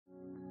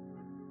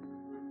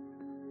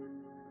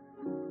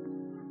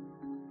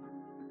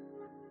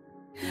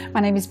My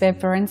name is Bev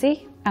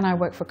Barendse and I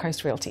work for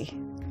Coast Realty.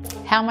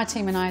 How my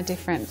team and I are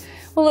different?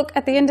 Well, look,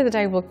 at the end of the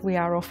day, look, we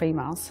are all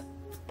females,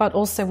 but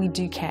also we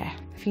do care.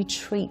 If you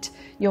treat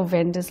your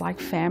vendors like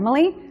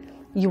family,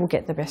 you will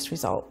get the best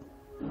result.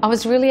 I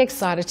was really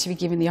excited to be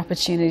given the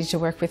opportunity to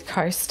work with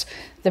Coast.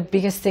 The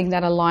biggest thing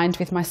that aligned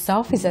with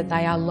myself is that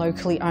they are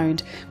locally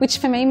owned, which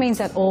for me means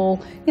that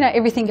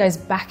everything goes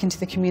back into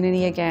the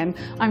community again.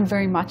 I'm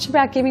very much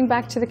about giving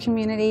back to the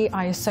community.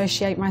 I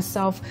associate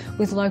myself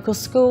with local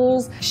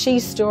schools.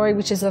 She's Story,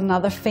 which is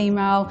another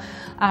female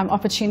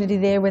opportunity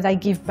there where they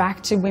give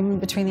back to women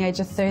between the age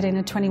of 13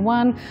 and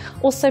 21.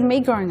 Also me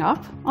growing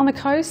up on the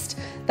coast,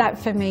 that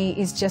for me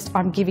is just,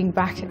 I'm giving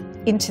back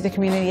into the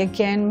community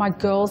again. My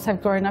girls have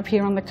grown up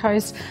here on the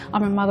coast.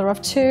 I'm a mother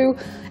of 2.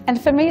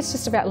 And for me, it's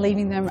just about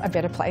leaving them a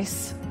better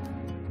place.